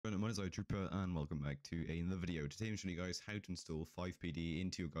What is up, Trooper, and welcome back to another video. Today I'm showing you guys how to install Fivepd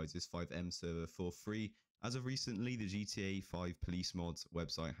into your guys' Fivem server for free. As of recently, the GTA 5 police mods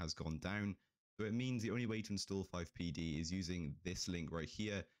website has gone down, so it means the only way to install Fivepd is using this link right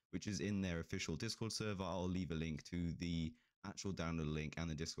here, which is in their official Discord server. I'll leave a link to the actual download link and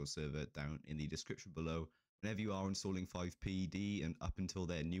the Discord server down in the description below. Whenever you are installing Fivepd and up until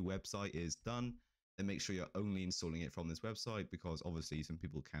their new website is done, then make sure you're only installing it from this website, because obviously some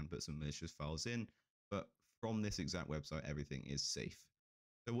people can put some malicious files in, but from this exact website everything is safe.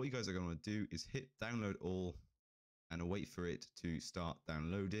 So what you guys are going to do is hit download all and wait for it to start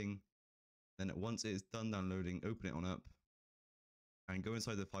downloading. Then once it is done downloading, open it on up and go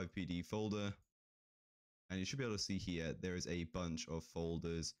inside the Fivepd folder, and you should be able to see here there is a bunch of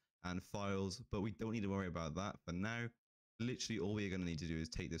folders and files, but we don't need to worry about that for now. Literally all we're going to need to do is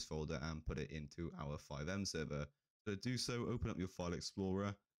take this folder and put it into our Fivem server. So to do so, open up your file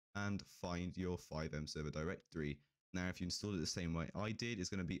explorer and find your Fivem server directory. Now if you install it the same way I did, it's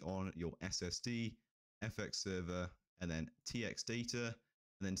going to be on your SSD, FX server, and then TX data,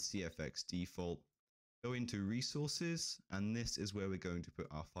 and then CFX default. Go into resources, and this is where we're going to put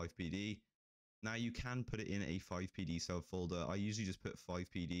our Fivepd. Now you can put it in a Fivepd subfolder. I usually just put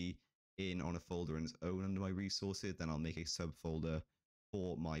Fivepd in on a folder on its own under my resources, then I'll make a subfolder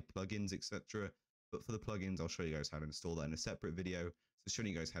for my plugins, etc. But for the plugins, I'll show you guys how to install that in a separate video. So showing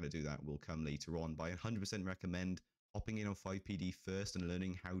you guys how to do that will come later on. But I 100% recommend hopping in on Fivepd first and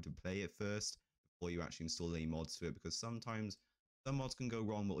learning how to play it first before you actually install any mods to it, because sometimes some mods can go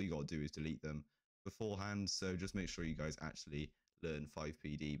wrong, but all you got to do is delete them beforehand. So just make sure you guys actually learn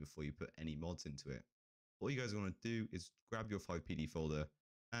Fivepd before you put any mods into it. All you guys want to do is grab your Fivepd folder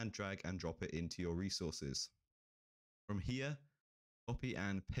and drag and drop it into your resources. From here, copy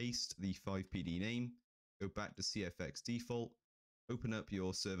and paste the Fivepd name, go back to CFX default, open up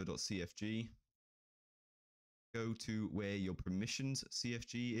your server.cfg, go to where your permissions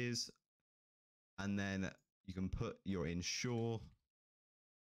CFG is, and then you can put your ensure,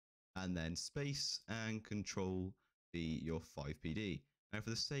 and then space and control your Fivepd. Now for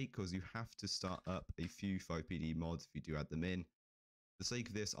the sake, because you have to start up a few Fivepd mods if you do add them in, for the sake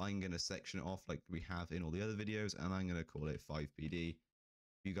of this, I'm going to section it off like we have in all the other videos, and I'm going to call it Fivepd. If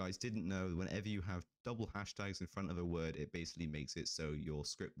you guys didn't know, whenever you have double hashtags in front of a word, it basically makes it so your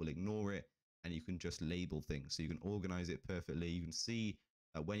script will ignore it, and you can just label things. So you can organize it perfectly. You can see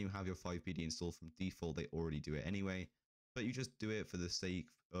that when you have your Fivepd installed from default, they already do it anyway. But you just do it for the sake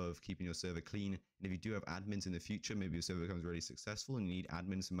of keeping your server clean. And if you do have admins in the future, maybe your server becomes really successful and you need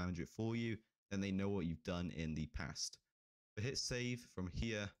admins to manage it for you, then they know what you've done in the past. But hit save from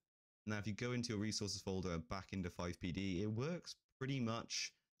here. Now if you go into your resources folder and back into Fivepd, it works pretty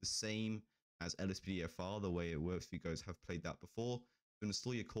much the same as LSPDFR, the way it works if you guys have played that before. To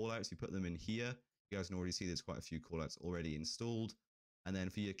install your callouts, you put them in here. You guys can already see there's quite a few callouts already installed. And then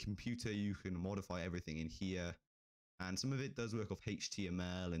for your computer, you can modify everything in here. And some of it does work off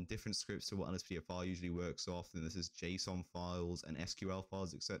HTML and different scripts to what LSPDFR usually works off. And this is JSON files and SQL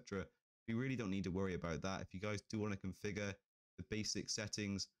files, etc. You really don't need to worry about that. If you guys do want to configure the basic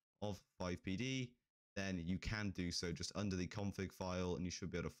settings of Fivepd, then you can do so just under the config file, and you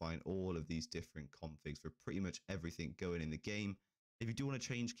should be able to find all of these different configs for pretty much everything going in the game. If you do want to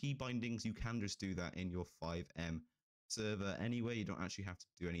change key bindings, you can just do that in your Fivem server anyway. You don't actually have to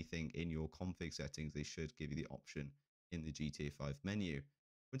do anything in your config settings. They should give you the option in the GTA 5 menu.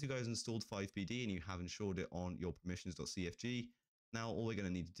 Once you guys installed Fivepd and you have ensured it on your permissions.cfg, now all we're going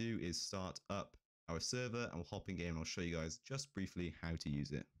to need to do is start up our server, and we'll hop in game and I'll show you guys just briefly how to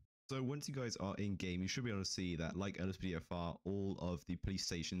use it. So once you guys are in game, you should be able to see that, like LSPDFR, all of the police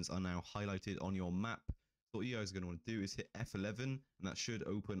stations are now highlighted on your map. So what you guys are going to want to do is hit F11, and that should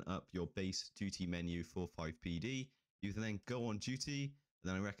open up your base duty menu for Fivepd. You can then go on duty, and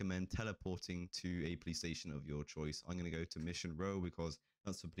then I recommend teleporting to a police station of your choice. I'm going to go to Mission Row because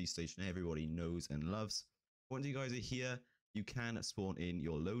that's the police station everybody knows and loves. Once you guys are here, you can spawn in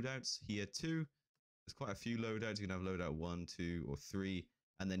your loadouts here too. There's quite a few loadouts. You can have loadout 1, 2, or 3,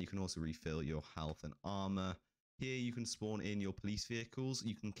 and then you can also refill your health and armor. Here you can spawn in your police vehicles.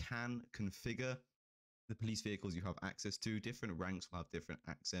 You can configure the police vehicles you have access to. Different ranks will have different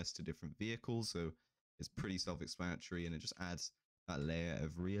access to different vehicles, so it's pretty self-explanatory, and it just adds that layer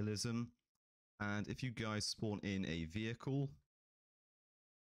of realism. And if you guys spawn in a vehicle,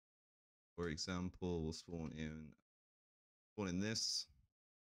 for example, we'll spawn in this.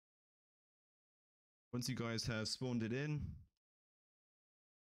 Once you guys have spawned it in,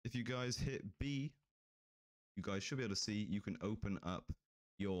 if you guys hit B, you guys should be able to see you can open up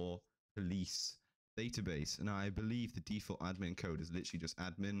your police database. Now, I believe the default admin code is literally just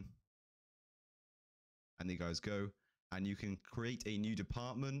admin. And you guys go, and you can create a new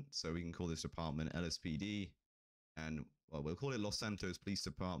department. So we can call this department LSPD, and well, we'll call it Los Santos Police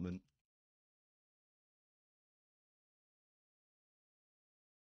Department.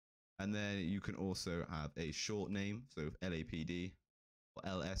 And then you can also have a short name, so LAPD or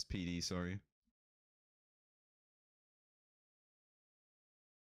LSPD, sorry.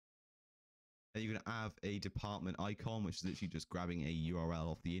 And you can have a department icon, which is literally just grabbing a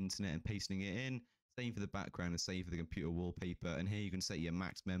URL off the internet and pasting it in. Same for the background and same for the computer wallpaper. And here you can set your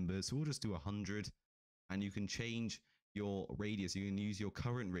max members. So we'll just do 100. And you can change your radius. You can use your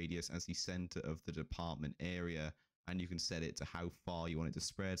current radius as the center of the department area. And you can set it to how far you want it to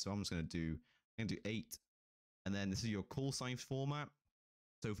spread. So I'm just going to do 8. And then this is your call sign format.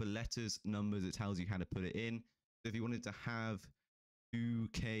 So for letters, numbers, it tells you how to put it in. So if you wanted to have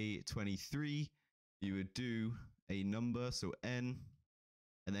 2K23, you would do a number, so N,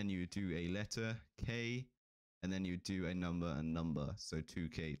 and then you would do a letter K, and then you would do a number, so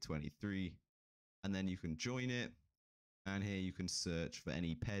 2K23, and then you can join it. And here you can search for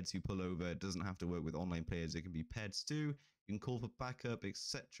any PEDs you pull over. It doesn't have to work with online players. It can be PEDs too. You can call for backup,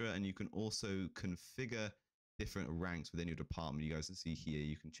 etc. And you can also configure different ranks within your department. You guys can see here,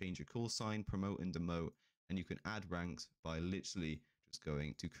 you can change your call sign, promote and demote, and you can add ranks by literally just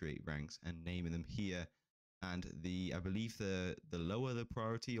going to create ranks and naming them here. And I believe the lower the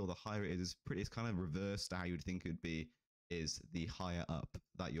priority or the higher it is, it's kind of reversed to how you would think it would be, is the higher up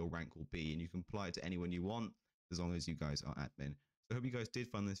that your rank will be. And you can apply it to anyone you want, as long as you guys are admin. So I hope you guys did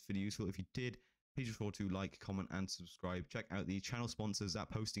find this video useful. If you did, please be sure to like, comment, and subscribe. Check out the channel sponsors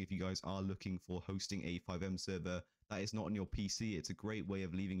Zap Hosting if you guys are looking for hosting a Fivem server that is not on your PC. It's a great way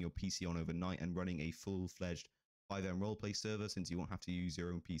of leaving your PC on overnight and running a full-fledged Fivem roleplay server, since you won't have to use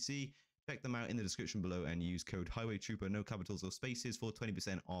your own PC. Check them out in the description below and use code Highway Trooper, no capitals or spaces, for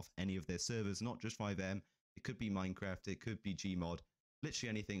 20% off any of their servers, not just Fivem. It could be Minecraft, it could be Gmod, literally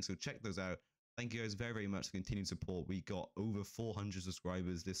anything. So check those out. Thank you guys very, very much for continued support. We got over 400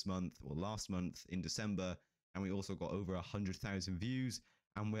 subscribers this month, or last month in December, and we also got over 100,000 views,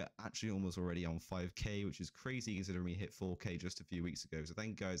 and we're actually almost already on 5K, which is crazy considering we hit 4K just a few weeks ago. So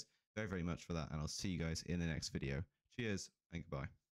thank you guys very, very much for that, and I'll see you guys in the next video. Cheers and goodbye.